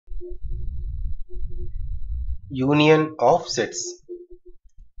union of sets.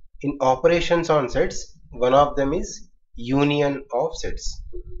 In operations on sets, one of them is union of sets.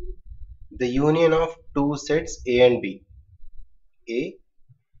 The union of two sets A and B. A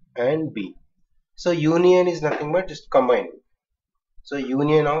and B. So union is nothing but just combining. So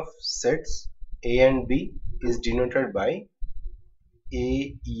union of sets A and B is denoted by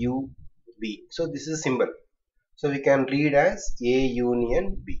AUB. So this is a symbol. So we can read as A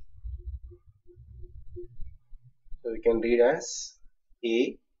union B. So we can read as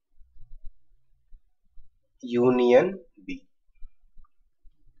A union B.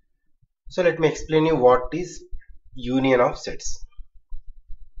 So let me explain you what is union of sets.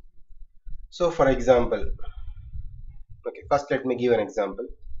 So for example, okay, first let me give an example.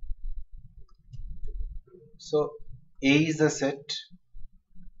 So A is the set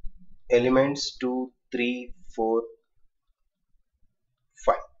elements 2, 3, 4,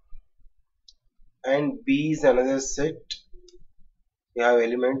 5, and B is another set. You have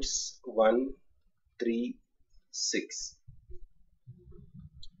elements 1, 3, 6.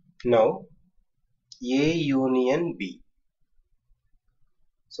 Now A union B.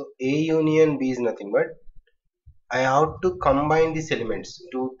 So A union B is nothing but I have to combine these elements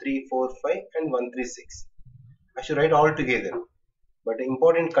 2, 3, 4, 5 and 1, 3, 6. I should write all together. But the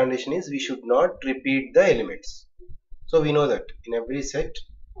important condition is we should not repeat the elements. So we know that in every set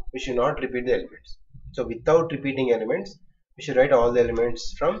we should not repeat the elements. So without repeating elements, we should write all the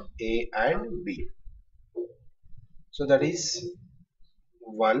elements from A and B. So that is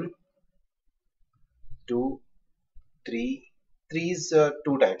 1, 2, 3. 3 is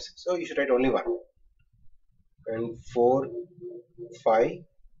 2 times. So you should write only 1. And 4, 5,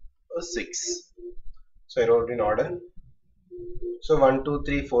 6. So I wrote in order. So 1, 2,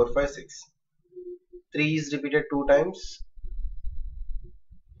 3, 4, 5, 6. 3 is repeated 2 times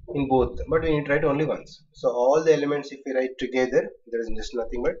in both, but we need to write only once. So all the elements, if we write together, there is just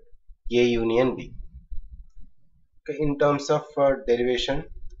nothing but A union B. Okay, in terms of derivation,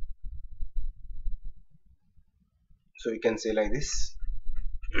 so we can say like this.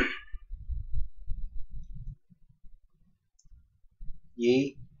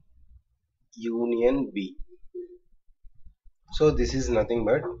 A union B. So this is nothing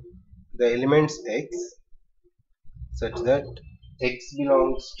but the elements X such that X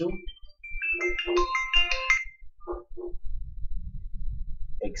belongs to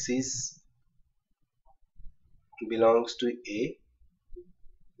X is belongs to A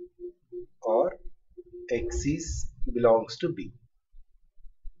or X is belongs to B,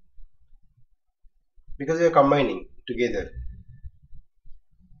 because we are combining together.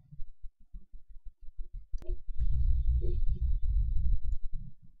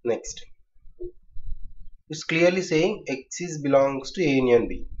 Next, it's clearly saying X is belongs to A union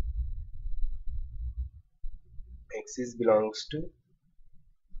B. X is belongs to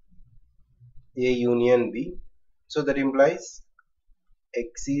A union B. So that implies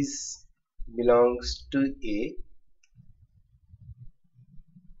X is belongs to A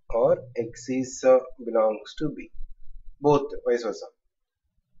or X is belongs to B, both vice versa.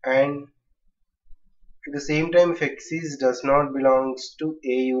 And at the same time, if X is does not belongs to A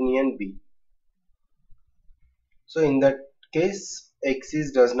union B, so in that case X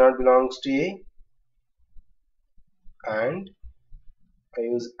is does not belongs to A, and I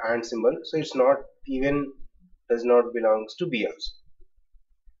use and symbol, so it's not even does not belongs to B also.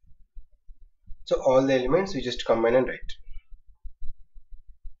 So all the elements we just combine and write.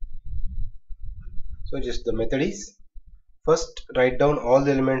 So just the method is, first write down all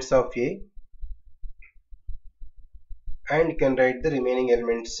the elements of A and you can write the remaining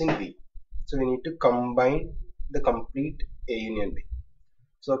elements in B. So we need to combine the complete A union B.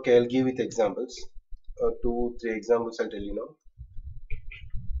 So okay, I'll give with examples. 2, 3 examples I'll tell you now.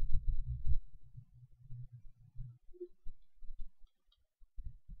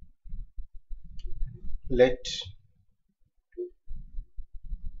 Let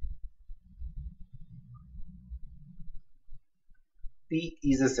P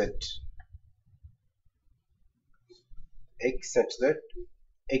is a set X such that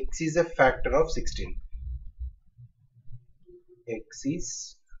X is a factor of 16. X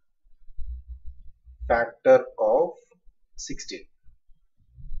is factor of 16.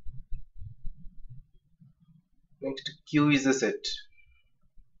 Next, Q is a set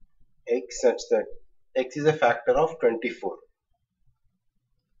X such that X is a factor of 24.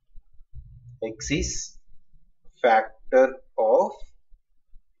 X is factor of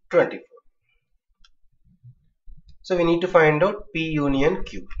 24. So we need to find out P union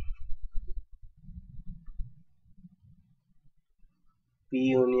Q. P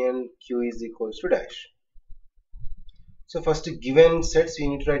union Q is equals to dash. So first, given sets we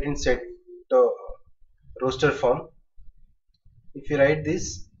need to write in set uh, roster form. If you write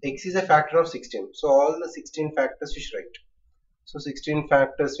this, x is a factor of 16, so all the 16 factors you should write. So 16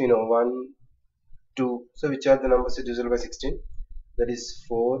 factors we know, 1, 2, so which are the numbers divisible by 16? That is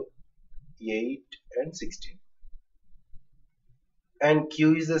 4, 8 and 16. And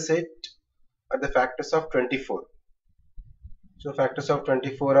q is the set at the factors of 24. So factors of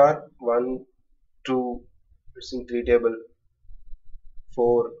 24 are 1, 2, it's in 3 table,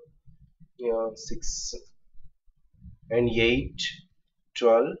 4, 6 and 8,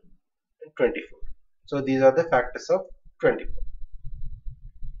 12 and 24. So these are the factors of 24.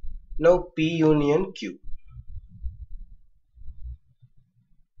 Now P union Q.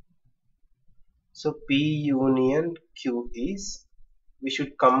 So P union Q is, we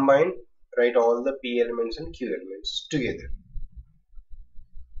should combine, write all the P elements and Q elements together.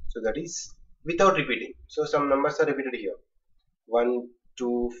 So that is without repeating. So some numbers are repeated here. 1,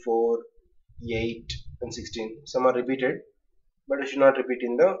 2, 4, 8 and 16. Some are repeated, but we should not repeat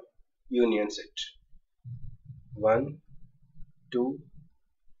in the union set. 1, 2,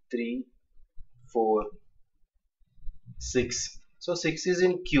 3, 4, 6. So 6 is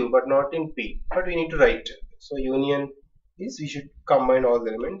in Q but not in P, but we need to write. So union is, we should combine all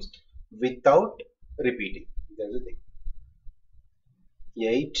the elements without repeating. That's the thing.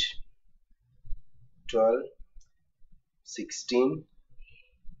 8, 12, 16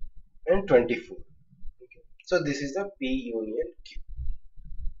 and 24. Okay. So this is the P union Q.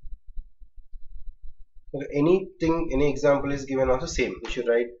 Okay. Any example is given also same. We should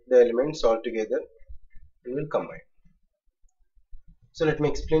write the elements all together and we'll combine. So let me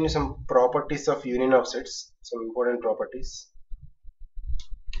explain you some properties of union of sets, some important properties.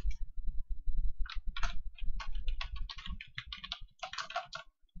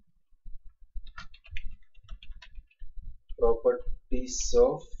 Properties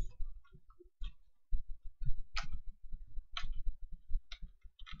of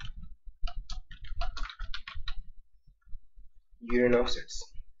union of sets.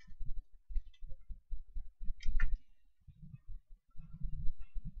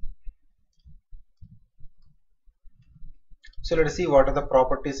 So let us see what are the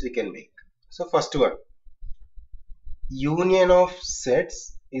properties we can make. So first one, union of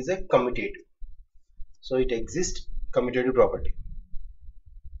sets is a commutative. So it exists commutative property.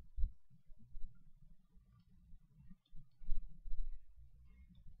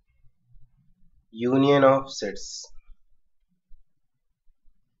 Union of sets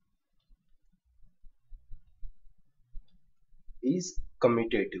is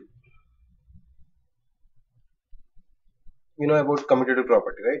commutative. You know about commutative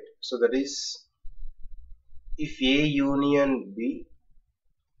property, right? So that is, if A union B,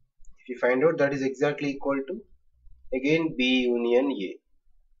 if you find out, that is exactly equal to again B union A.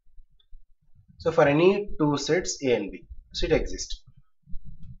 So for any two sets A and B, so it exists.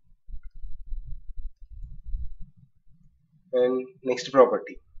 And next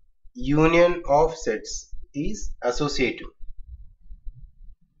property, union of sets is associative.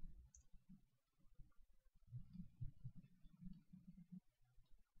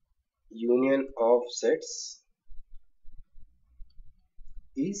 Union of sets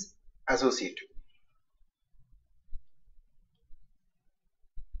is associative.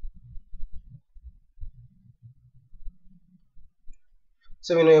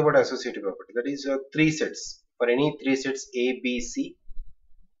 So we know about associative property, that is three sets. For any three sets A, B, C,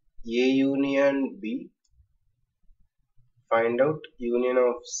 A union B, find out union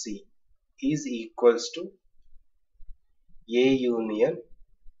of C is equals to A union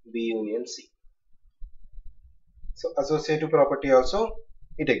B union C. So associative property also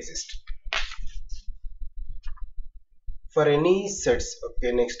it exists. For any sets,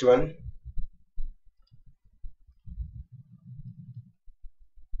 okay, next one.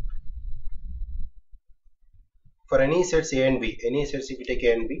 For any sets A and B, any sets if you take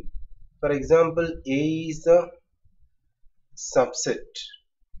A and B, for example, A is the subset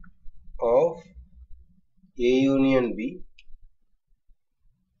of A union B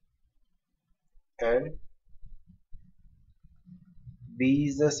and B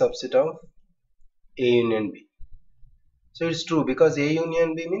is the subset of A union B. So it's true because A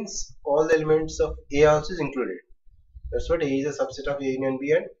union B means all the elements of A also is included. That's what A is a subset of A union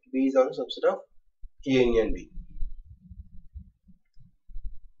B and B is also a subset of A union B.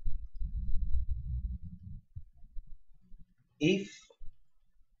 If,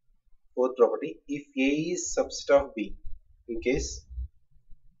 fourth property, if A is subset of B, in case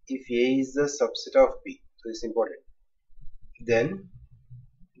if A is the subset of B, so it's important, then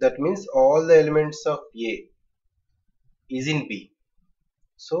that means all the elements of A is in B.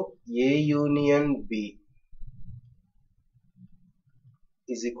 So A union B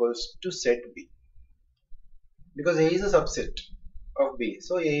is equals to set B, because A is a subset of B,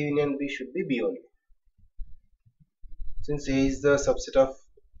 so A union B should be B only. Since A is the subset of,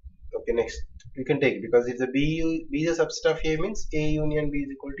 okay, next we can take, because if the B is a subset of A means A union B is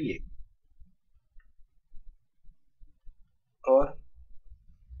equal to A. Or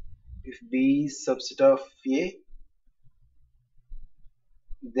if B is subset of A,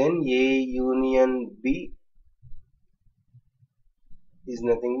 then A union B is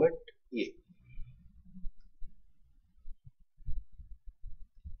nothing but A.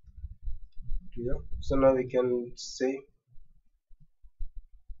 Clear? So now we can say,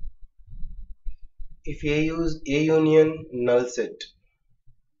 if A use A union null set,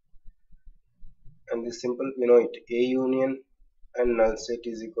 and this simple, we know it, A union and null set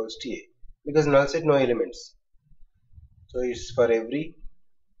is equals to A, because null set no elements, so it's for every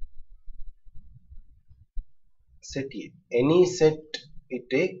set A. Any set we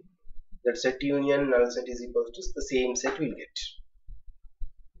take, that set union null set is equals to the same set we'll get.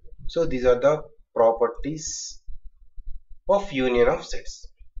 So these are the properties of union of sets.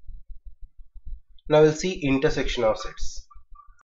 Now we'll see intersection of sets.